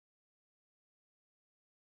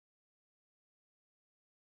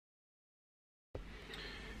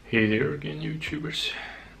Hey there again, YouTubers.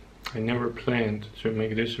 I never planned to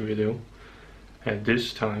make this video at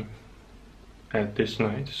this time, at this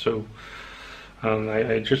night. So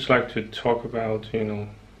I just like to talk about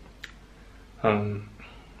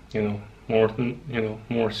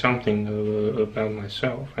more something about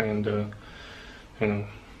myself and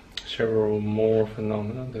several more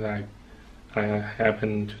phenomena that I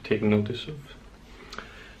happen to take notice of.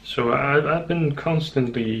 So I've been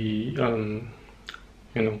constantly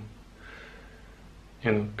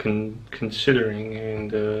considering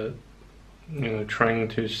and trying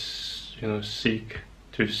to seek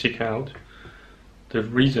out the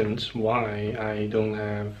reasons why I don't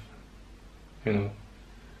have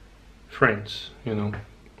friends, and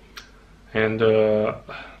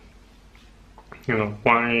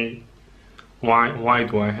why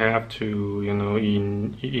do I have to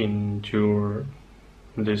endure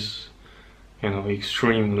this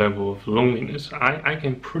extreme level of loneliness. I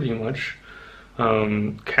can pretty much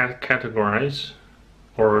categorize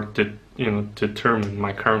or determine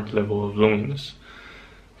my current level of loneliness.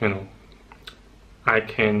 I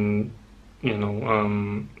can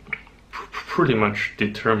pretty much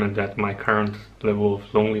determine that my current level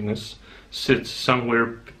of loneliness sits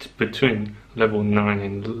somewhere between level 9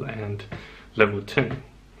 and level 10.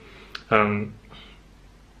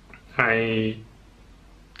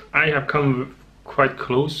 I have come quite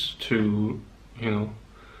close to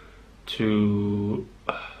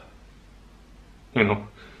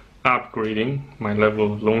upgrading my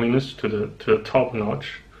level of loneliness to the top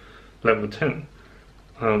notch, level 10,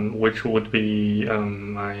 which would be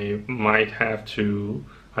I might have to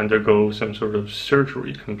undergo some sort of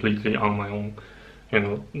surgery completely on my own.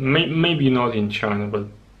 Maybe not in China, but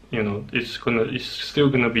it's still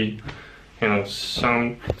gonna be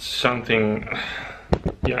something.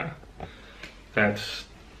 Yeah, that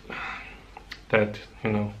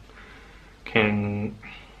can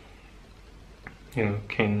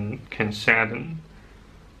sadden,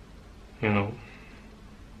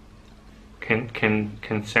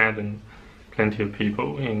 can sadden plenty of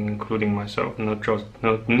people, including myself, not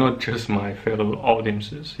just my fellow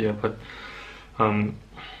audiences. Yeah, but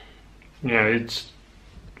yeah, it's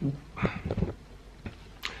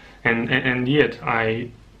and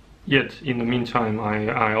yet in the meantime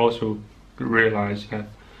I also realize that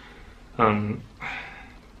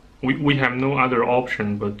we have no other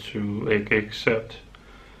option but to accept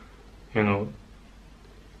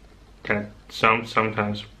that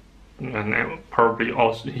sometimes, and probably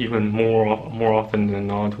also even more often than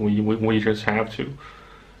not, we just have to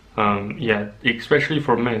yeah, especially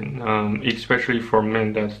for men,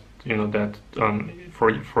 that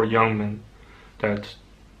for young men that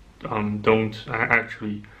don't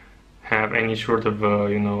actually have any sort of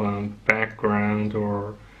background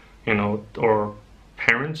or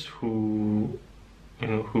parents who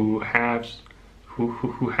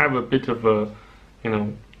have a bit of a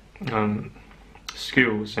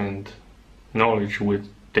skills and knowledge with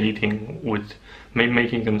dating, with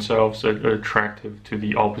making themselves attractive to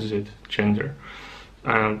the opposite gender.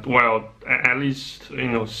 Well, at least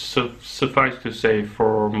suffice to say,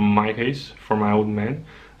 for my case, for my old man,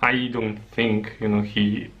 I don't think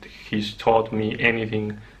he's taught me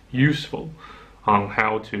anything useful on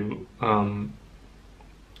how to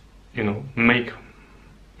make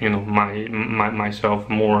myself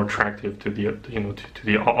more attractive to the to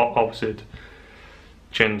the opposite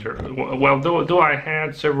gender. Well, though I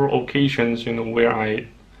had several occasions where I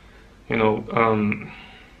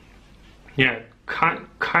yeah,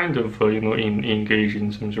 kind of engage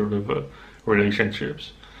in some sort of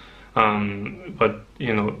relationships, but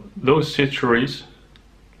those situations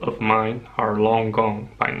of mine are long gone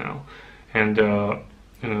by now, and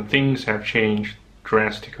things have changed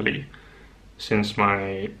drastically since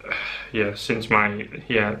my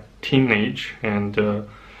teenage and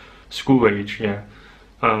school age. Yeah,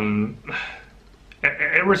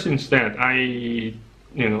 ever since that, I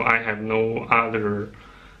have no other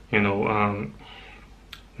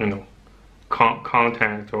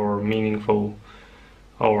contact or meaningful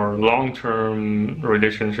or long-term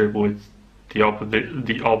relationship with the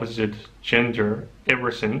opposite gender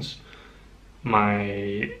ever since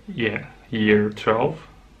my year 12.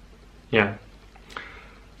 Yeah.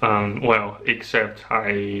 Well, except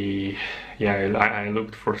I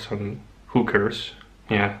looked for some hookers.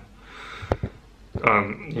 Yeah.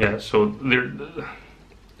 Yeah. So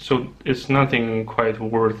it's nothing quite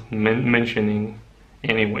worth mentioning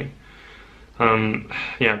anyway.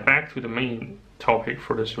 Yeah. Back to the main topic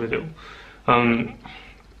for this video.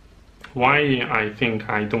 Why I think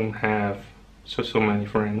I don't have so many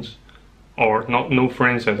friends, or no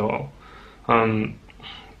friends at all.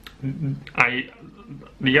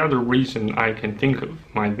 the other reason I can think of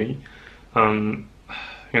might be,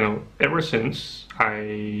 ever since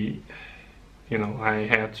I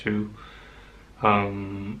had to,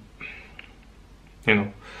 um, you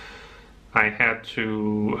know, I had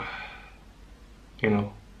to,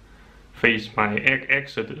 face my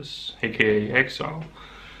exodus, aka exile,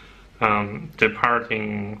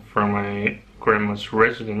 departing from my grandma's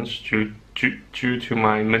residence due to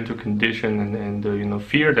my mental condition and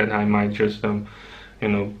fear that I might just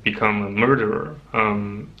become a murderer,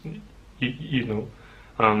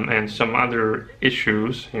 and some other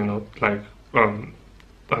issues, like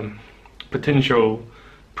potential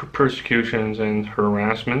persecutions and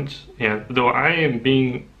harassment. Yeah, though I am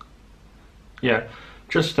being, yeah,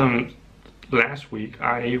 just last week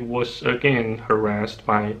I was again harassed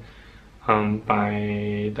by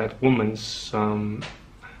that woman's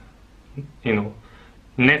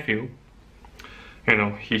nephew.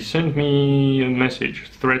 He sent me a message,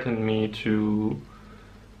 threatened me to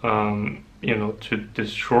to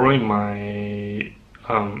destroy my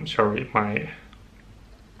my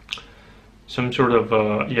some sort of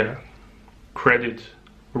credit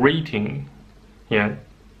rating. Yeah,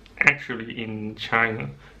 actually in China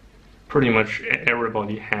pretty much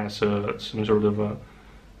everybody has some sort of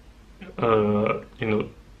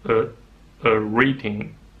a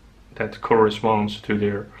rating that corresponds to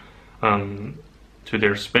their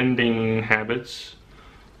spending habits,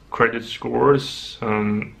 credit scores,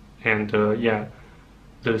 and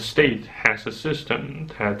the state has a system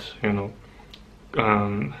that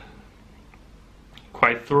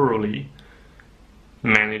quite thoroughly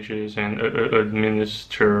manages and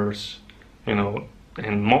administers, in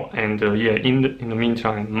the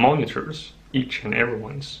meantime monitors each and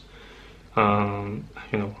everyone's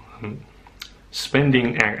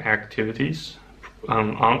spending activities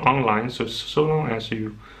online. So long as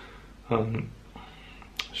you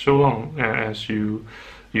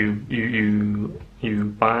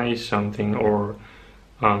buy something or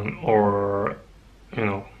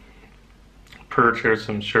purchase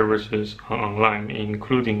some services online,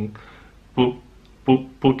 including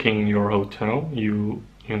booking your hotel,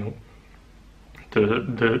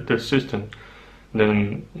 the system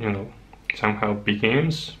then somehow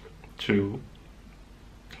begins to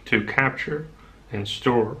capture and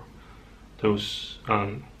store those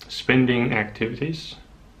spending activities,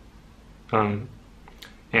 and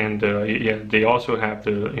they also have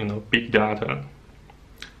the big data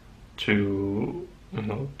to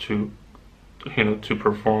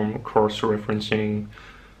perform cross-referencing,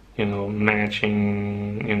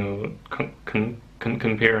 matching,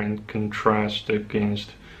 compare and contrast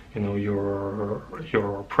against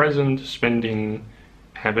your present spending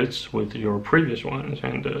habits with your previous ones,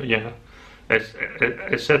 and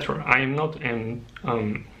etc. I am not an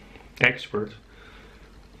expert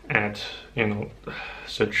at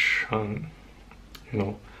such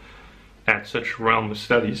at such realm of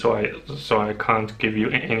study, so I can't give you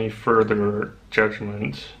any further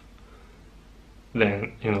judgment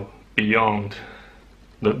than beyond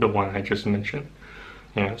the one I just mentioned.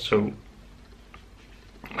 Ever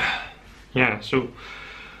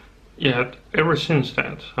since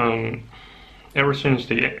that, ever since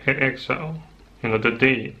the exile, the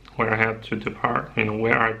day where I had to depart,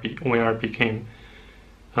 where I became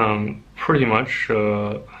pretty much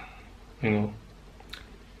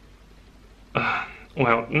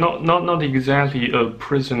well, not exactly a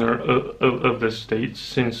prisoner of the state,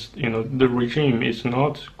 since the regime is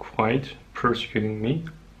not quite persecuting me.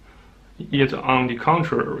 Yet on the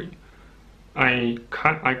contrary, I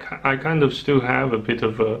kind of still have a bit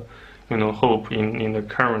of a hope in the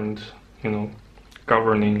current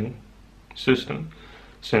governing system,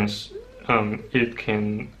 since it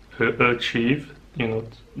can achieve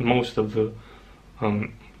most of the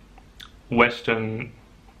Western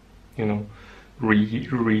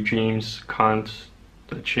regimes can't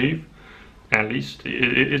achieve. At least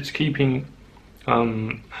it's keeping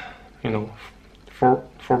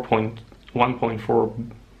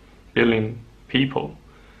 1.4 billion people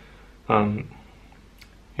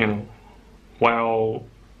while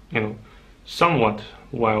somewhat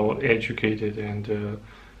well educated and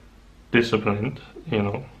disciplined,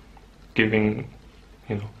 given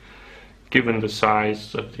the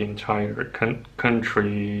size of the entire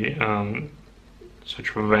country,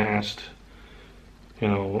 such a vast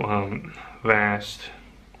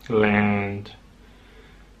land,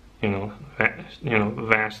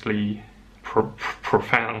 vastly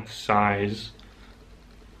profound size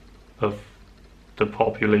of the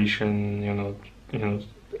population.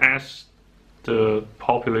 As the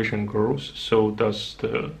population grows, so does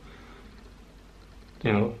the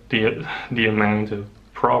the amount of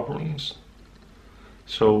problems.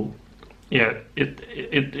 So yeah,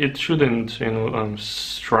 it shouldn't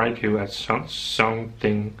strike you as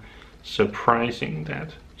something surprising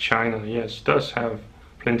that China, yes, does have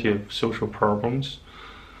plenty of social problems,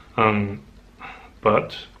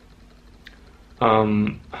 but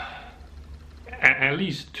at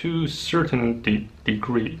least to a certain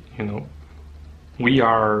degree, we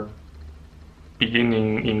are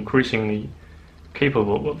beginning increasingly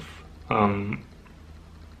capable of,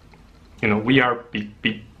 we are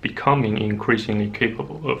becoming increasingly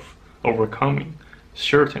capable of overcoming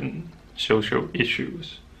certain social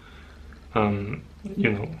issues,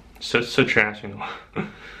 such as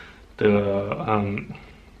the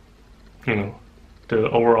the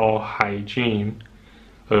overall hygiene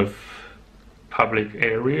of public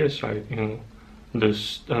areas, like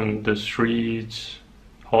the streets,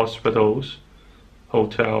 hospitals,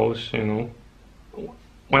 hotels.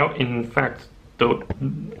 Well, in fact, the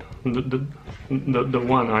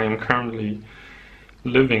one I am currently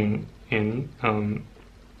living in,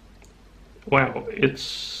 well,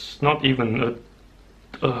 it's not even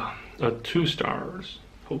a 2 stars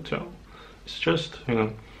hotel. It's just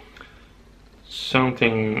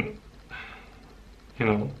something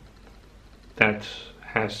that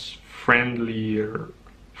has friendlier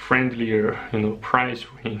price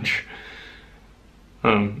range,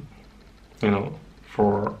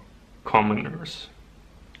 for commoners,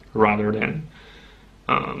 rather than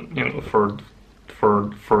for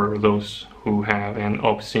those who have an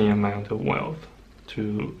obscene amount of wealth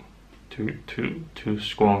to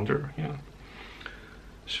squander. Yeah.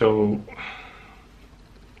 So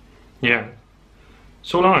yeah,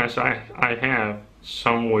 so long as I have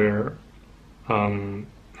somewhere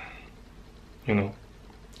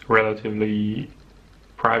relatively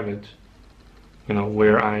private,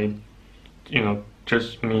 where I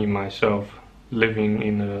just me myself living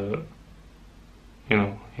in a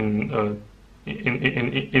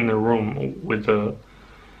room with a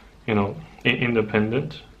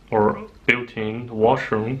independent or built-in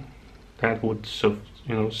washroom, that would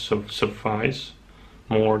suffice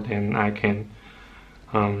more than I can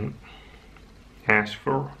ask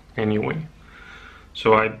for anyway.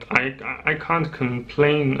 So I can't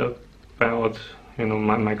complain about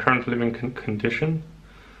my current living condition,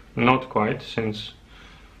 not quite, since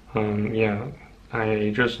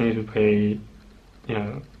I just need to pay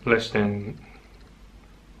less than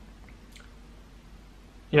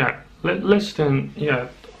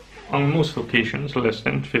on most occasions less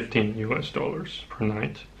than $15 per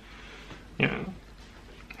night. Yeah,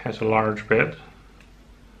 has a large bed,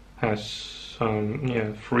 has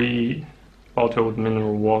free bottled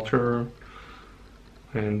mineral water,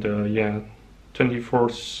 and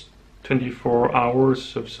 24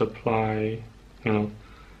 hours of supply, of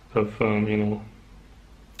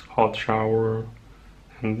hot shower,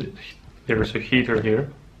 and there's a heater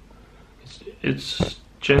here. It's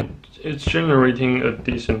generating a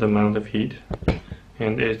decent amount of heat,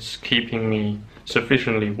 and it's keeping me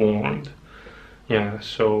sufficiently warmed. Yeah,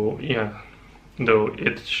 so yeah, though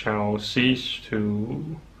it shall cease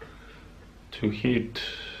to heat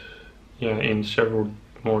in several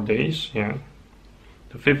more days, the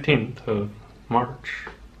 15th of March,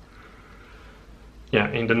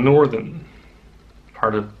 in the northern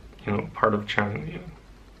part of China.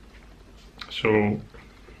 So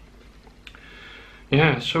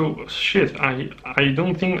so shit, I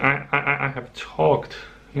don't think I have talked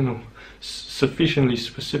sufficiently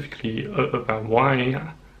specifically about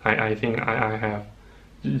why I think I have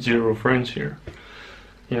 0 friends here.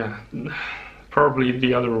 Probably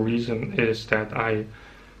the other reason is that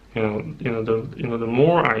the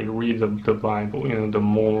more I read the Bible, the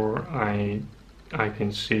more I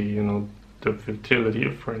can see the futility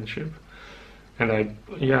of friendship. And I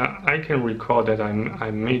can recall that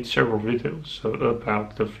I made several videos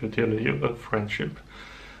about the futility of friendship.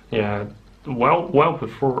 Well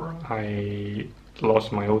before I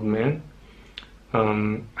lost my old man.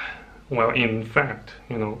 Well, in fact,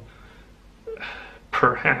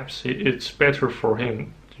 perhaps it's better for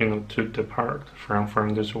him, to depart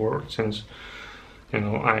from this world, since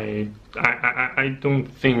I don't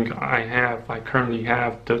think I currently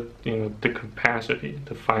have the the capacity,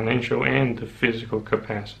 the financial and the physical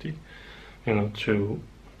capacity, to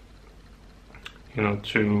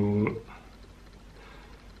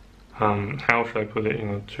how should I put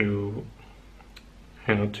it, to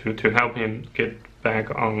help him get back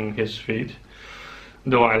on his feet.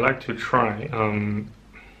 Though I like to try.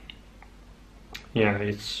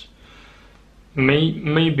 It's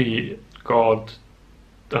maybe God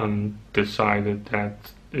decided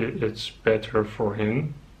that it's better for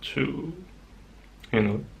him to, you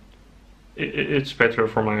know, it's better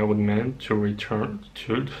for my old man to return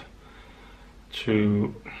to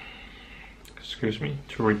excuse me,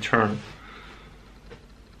 to return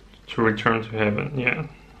to heaven. Yeah.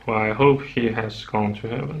 Well, I hope he has gone to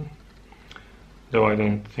heaven, though I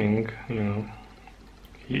don't think, you know,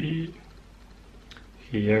 he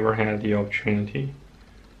ever had the opportunity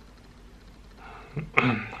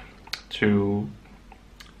to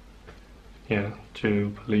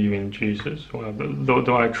believe in Jesus. Well,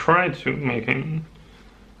 though I tried to make him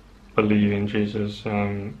believe in Jesus,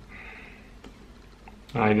 I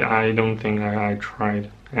don't think I tried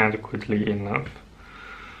adequately enough.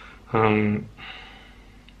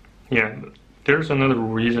 Yeah, there's another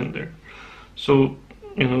reason there. So,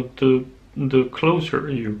 you know, the closer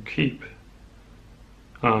you keep,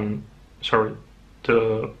 the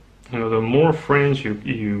more friends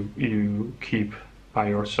you keep by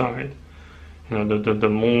your side, you know, the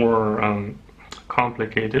more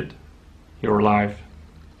complicated your life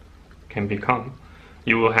can become.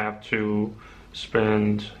 You will have to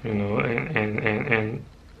spend, you know,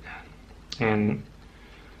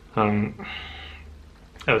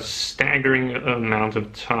 a staggering amount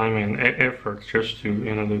of time and effort just to,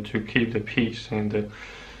 you know, to keep the peace. And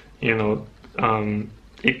you know,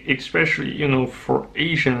 especially, you know, for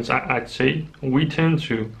Asians, I'd say we tend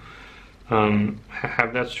to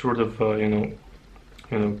have that sort of you know,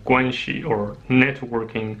 guanxi or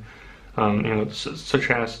networking, you know, such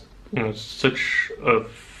as, you know, such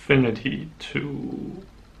affinity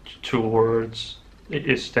towards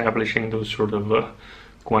establishing those sort of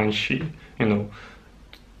guanxi, you know,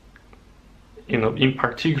 in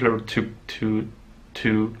particular to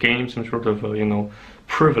gain some sort of you know,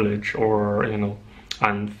 privilege or, you know,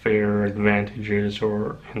 unfair advantages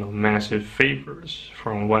or, you know, massive favors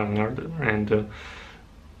from one another. And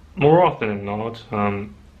more often than not,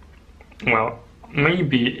 well,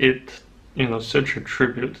 maybe it, you know, such a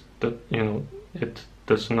tribute that, you know, it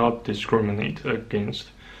does not discriminate against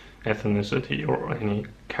ethnicity or any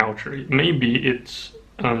culture. Maybe it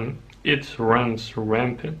runs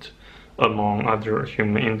rampant among other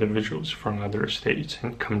human individuals from other states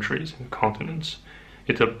and countries and continents.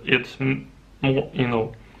 It's more, you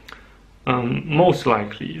know, most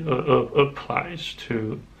likely applies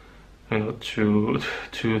to, you know, to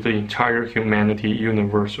the entire humanity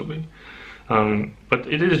universally. But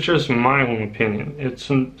it is just my own opinion. It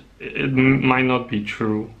might not be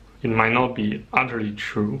true. It might not be utterly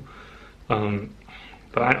true.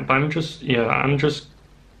 But I'm just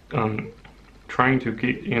trying to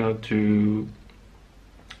get, you know, to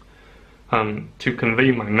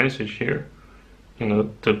convey my message here, you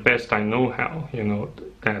know, the best I know how, you know,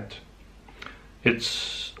 that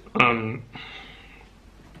it's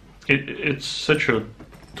it's such a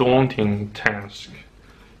daunting task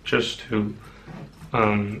just to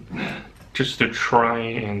try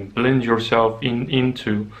and blend yourself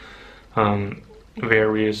into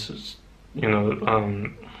various, you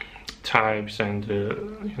know, types and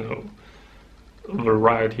you know,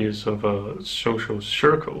 varieties of social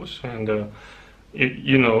circles, and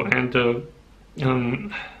you know,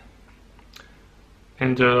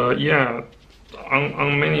 yeah,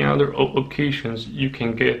 on many other occasions you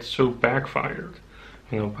can get so backfired,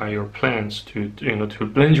 you know, by your plans to, you know, to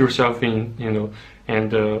blend yourself in, you know,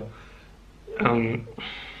 and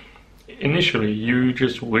initially you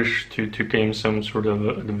just wish to gain some sort of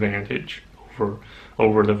advantage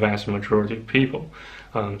over the vast majority of people,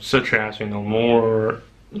 such as, you know,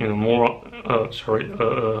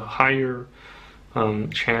 higher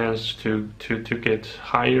chance to get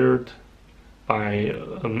hired by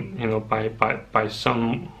you know, by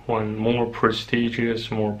someone more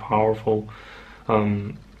prestigious, more powerful.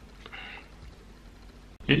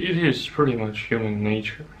 It is pretty much human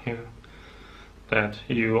nature, yeah, that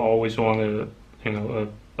you always want to, you know,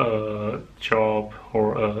 a job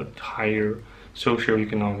or a higher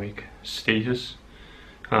socioeconomic status,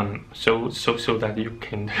 so that you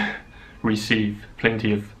can receive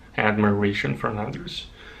plenty of admiration from others,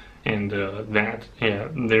 and that, yeah,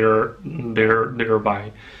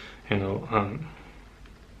 thereby, you know,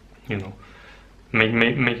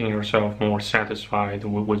 making yourself more satisfied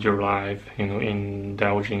with your life, you know,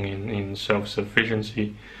 indulging in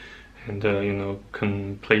self-sufficiency and you know,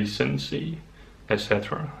 complacency,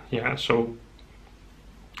 etc. Yeah, so,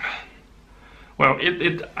 well,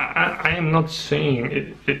 I am not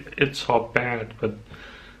saying it's all bad, but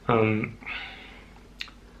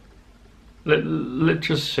let's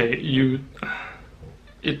just say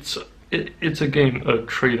it's again a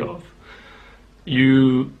trade-off.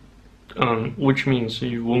 You which means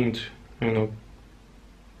you won't, you know,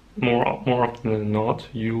 more often than not,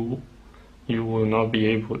 you will not be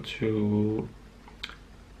able to,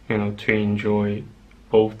 to enjoy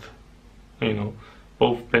both,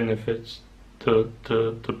 both benefits,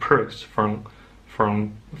 the perks from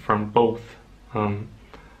both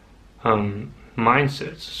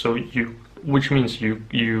mindsets. So which means you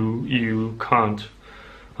can't,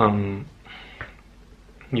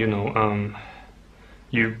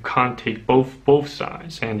 you can't take both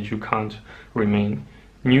sides, and you can't remain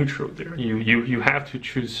neutral there. You have to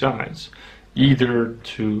choose sides, either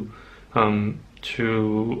to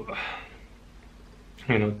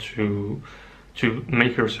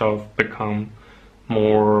make yourself become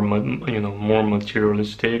more more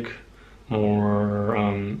materialistic, more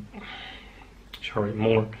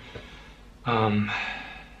more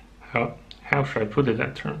how should I put it,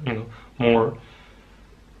 that term, more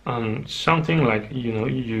something like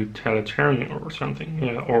utilitarian or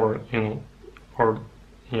something, or or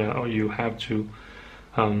you have to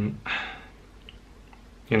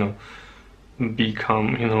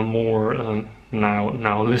become more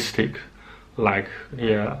nihilistic, like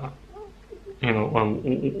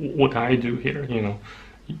what I do here.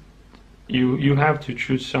 You have to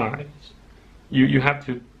choose sides. You have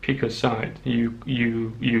to pick a side.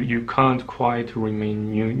 You can't quite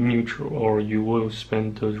remain neutral, or you will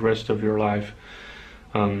spend the rest of your life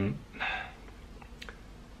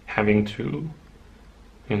having to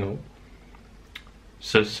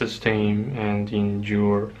sustain and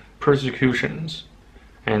endure persecutions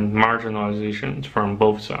and marginalizations from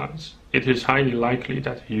both sides. It is highly likely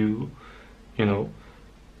that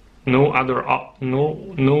no other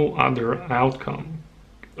outcome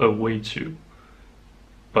awaits you,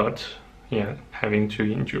 but having to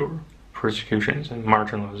endure persecutions and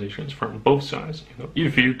marginalizations from both sides.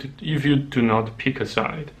 If you do not pick a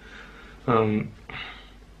side,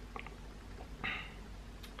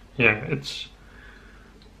 it's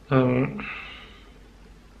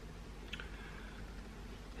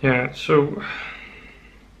so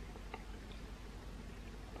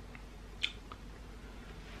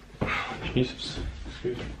Jesus,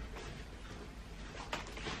 excuse me.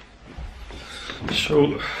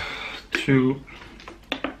 So to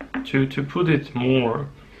put it more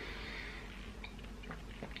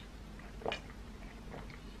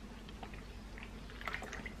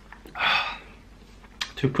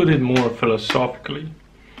philosophically,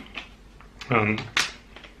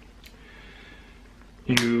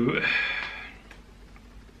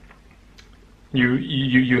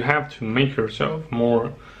 you have to make yourself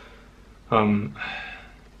more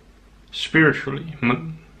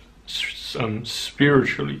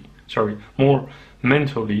more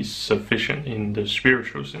mentally sufficient in the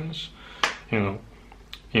spiritual sense,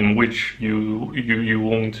 in which you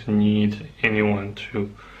won't need anyone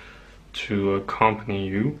to accompany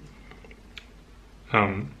you,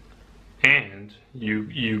 and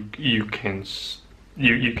you can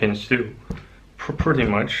still pretty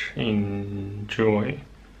much enjoy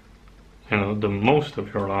the most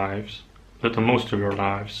of your lives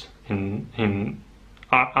in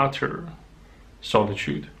utter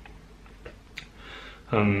solitude.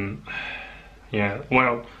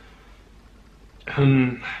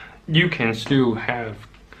 You can still have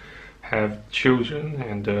children,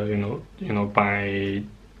 and by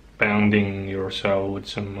bounding yourself with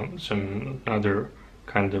some other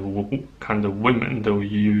kind of women, though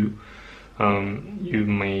you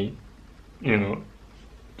may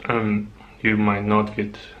you might not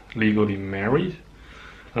get legally married,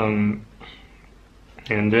 and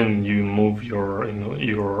then you move you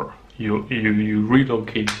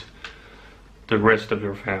relocate the rest of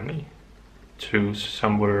your family to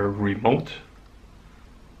somewhere remote,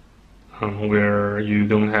 where you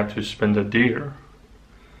don't have to spend a year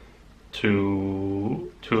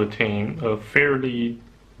to attain a fairly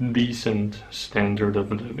decent standard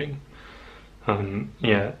of living.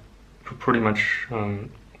 Pretty much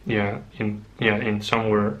in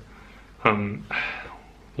somewhere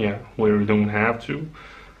where you don't have to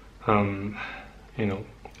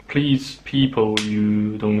please people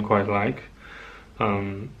you don't quite like,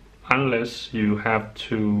 unless you have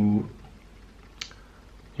to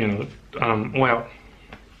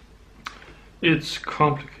it's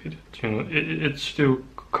complicated. It's still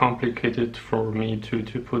complicated for me to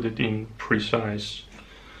put it in precise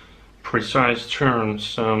terms.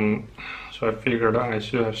 So I figured I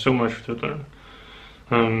still have so much to learn,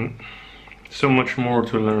 so much more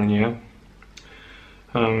to learn.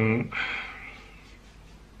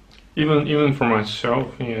 Even for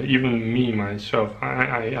myself, even me myself,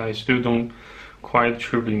 I still don't quite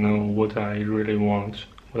truly know what I really want,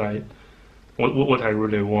 what I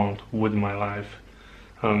really want with my life.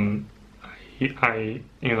 I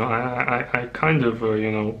kind of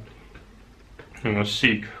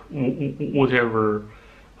seek whatever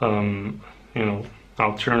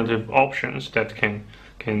alternative options that can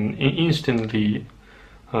instantly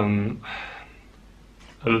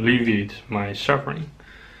alleviate my suffering.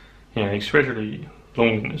 Yeah, especially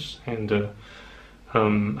loneliness and the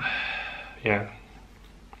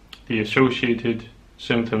associated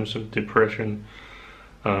symptoms of depression,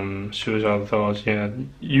 suicidal thoughts. Yeah,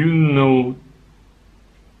 you know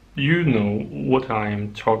what I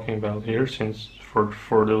am talking about here, since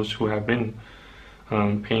for those who have been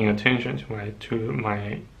paying attention to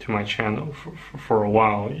my channel for a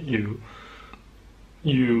while, you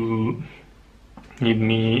need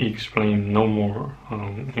me explain no more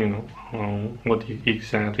what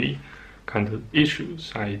exactly kind of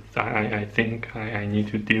issues I think I need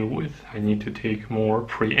to deal with. I need to take more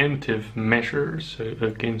preemptive measures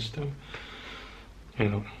against them.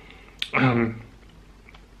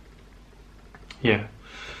 Yeah.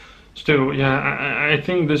 Still, yeah, I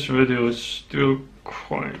think this video is still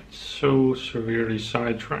quite so severely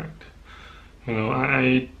sidetracked.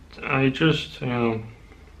 I just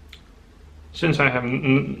since I have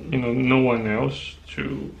no one else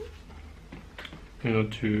to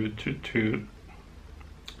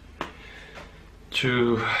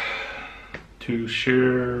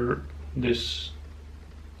share this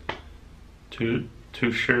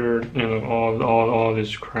to share all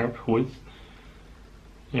this crap with.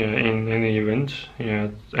 Yeah, in any event.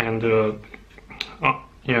 Yeah, and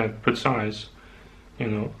besides,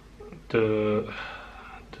 the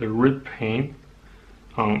rib pain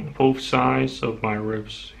on both sides of my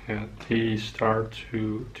ribs, yeah, they start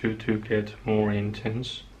to get more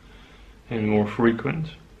intense and more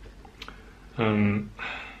frequent. I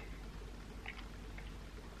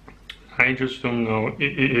just don't know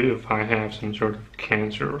if I have some sort of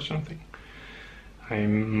cancer or something. I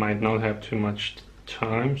might not have too much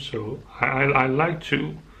time, so I like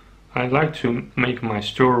to make my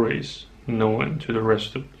stories known to the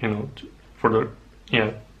rest of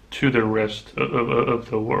to the rest of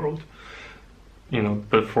the world,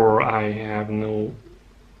 before I have no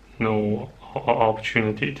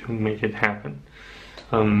opportunity to make it happen.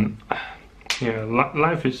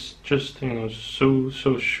 Life is just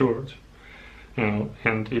so short,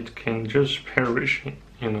 and it can just perish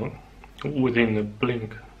within a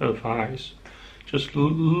blink of eyes. Just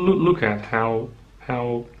look at how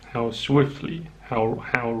swiftly,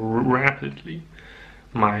 how rapidly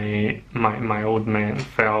my old man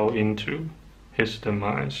fell into his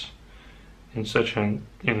demise in such an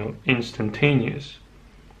instantaneous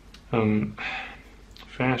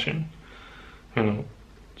fashion.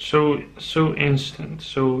 So instant,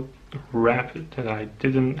 so rapid that I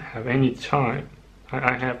didn't have any time.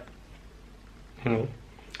 I have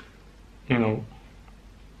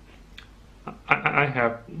I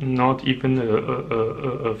have not even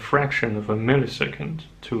a fraction of a millisecond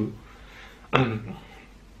to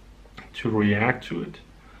react to it.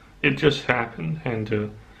 It just happened,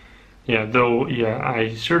 and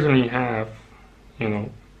I certainly have,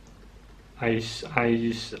 I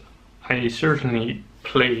certainly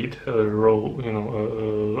played a role,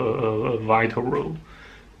 a vital role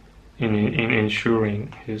in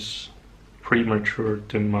ensuring his premature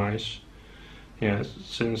demise. Yeah,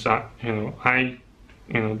 since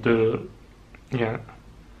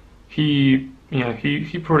he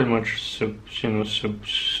pretty much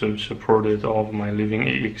supported all of my living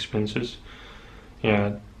expenses.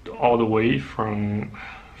 Yeah, all the way from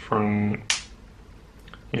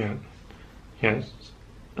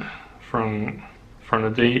the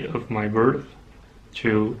day of my birth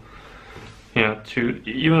to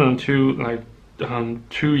even to like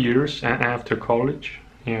 2 years after college.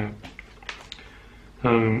 Yeah.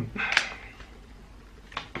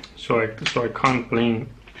 So I can't blame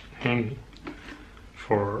him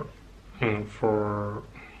for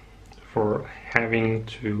having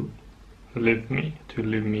to leave me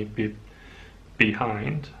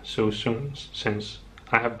behind so soon, since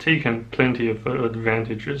I have taken plenty of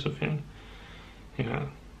advantages of him,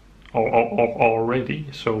 already.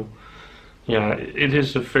 So yeah, it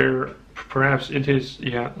is a fair. Perhaps it is,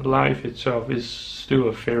 life itself is still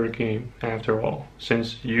a fair game after all,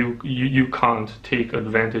 since you can't take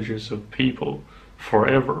advantages of people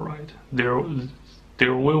forever, right? There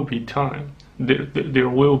will be time. There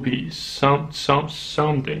will be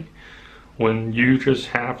someday when you just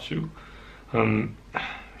have to,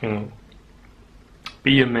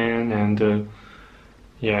 be a man and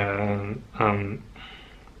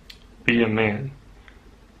be a man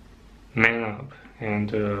up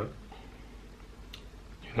and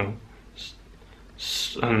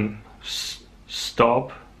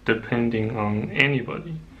stop depending on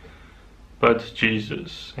anybody but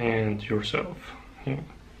Jesus and yourself. Yeah.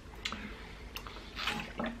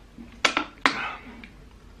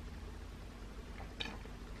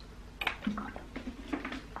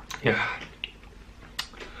 Yeah.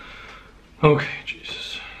 Okay,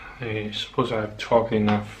 Jesus. I suppose I've talked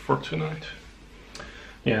enough for tonight.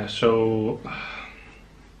 Yeah, so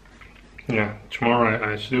yeah, tomorrow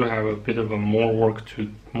I still have a bit of a more work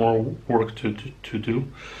to do.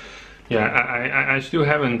 Yeah, I still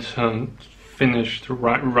haven't finished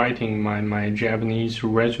writing my Japanese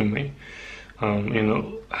resume. You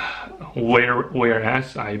know,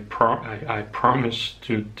 whereas I promised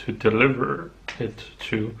to deliver it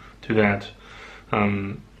to that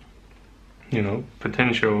you know,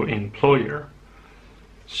 potential employer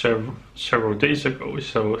several days ago.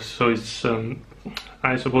 So it's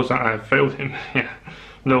I suppose I failed him. Yeah,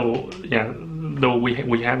 though we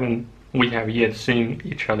have yet seen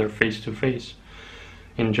each other face to face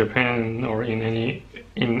in Japan or in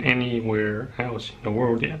anywhere else in the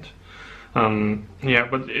world yet. Yeah,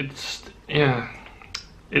 but it's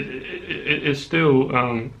it still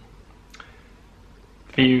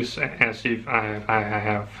feels as if I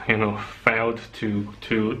have, you know, failed to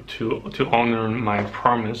honor my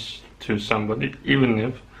promise to somebody, even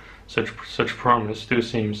if such promise still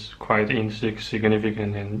seems quite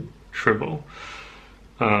insignificant and trivial.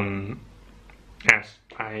 As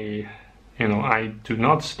I do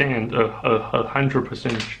not stand a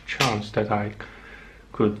 100% chance that I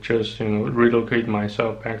could just, you know, relocate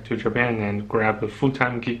myself back to Japan and grab a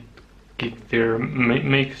full-time gig there,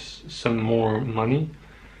 make some more money,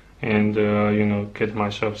 and you know, get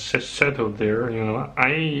myself settled there. You know,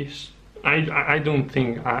 I don't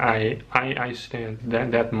think I stand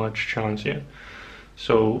that much chance yet.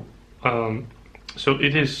 So so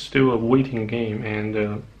it is still a waiting game, and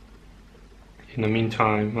in the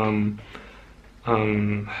meantime,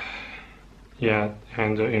 yeah,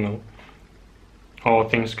 and you know, all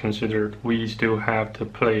things considered, we still have the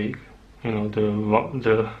plague, you know,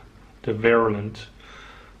 the virulent,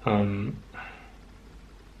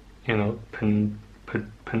 you know,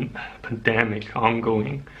 pandemic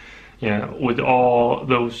ongoing. Yeah, with all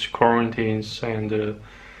those quarantines and you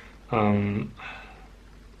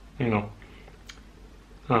know,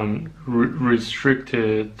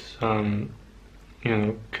 restricted you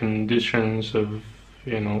know, conditions of,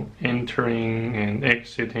 you know, entering and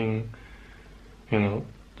exiting, you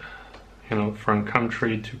know, from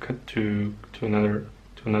country to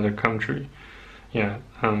another country. Yeah,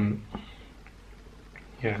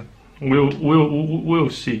 yeah, we'll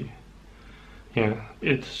see. Yeah,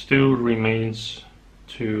 it still remains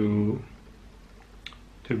to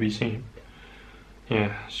be seen.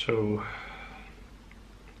 Yeah, so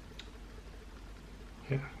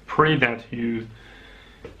yeah, pray that you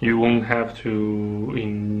won't have to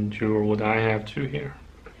endure what I have to here.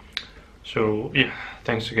 So yeah,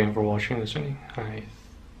 thanks again for watching and listening.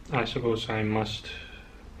 I suppose I must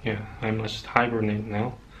hibernate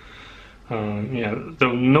now. Yeah,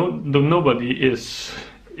 though nobody is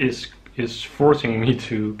forcing me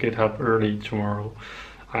to get up early tomorrow.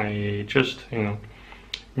 I just, you know,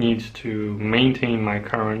 need to maintain my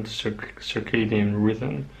current circadian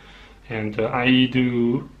rhythm, and I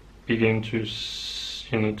do begin to,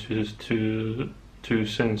 you know, to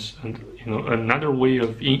sense, and you know, another way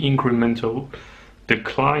of incremental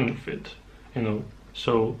decline of it. You know,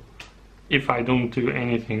 so if I don't do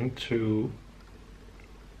anything to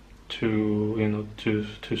you know,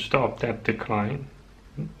 to stop that decline,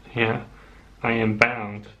 yeah, I am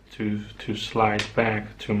bound to slide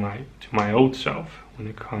back to my old self when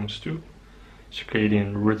it comes to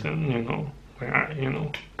circadian rhythm. You know, where I, you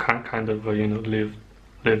know, kind of you know, live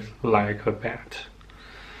like a bat.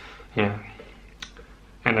 Yeah,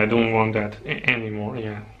 and I don't want that anymore.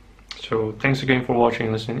 Yeah, so thanks again for watching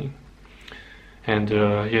and listening, and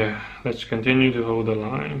yeah, let's continue to hold the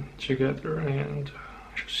line together, and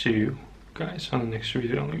I shall see you guys on the next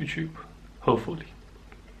video on YouTube, hopefully.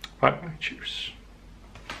 Bye bye, cheers.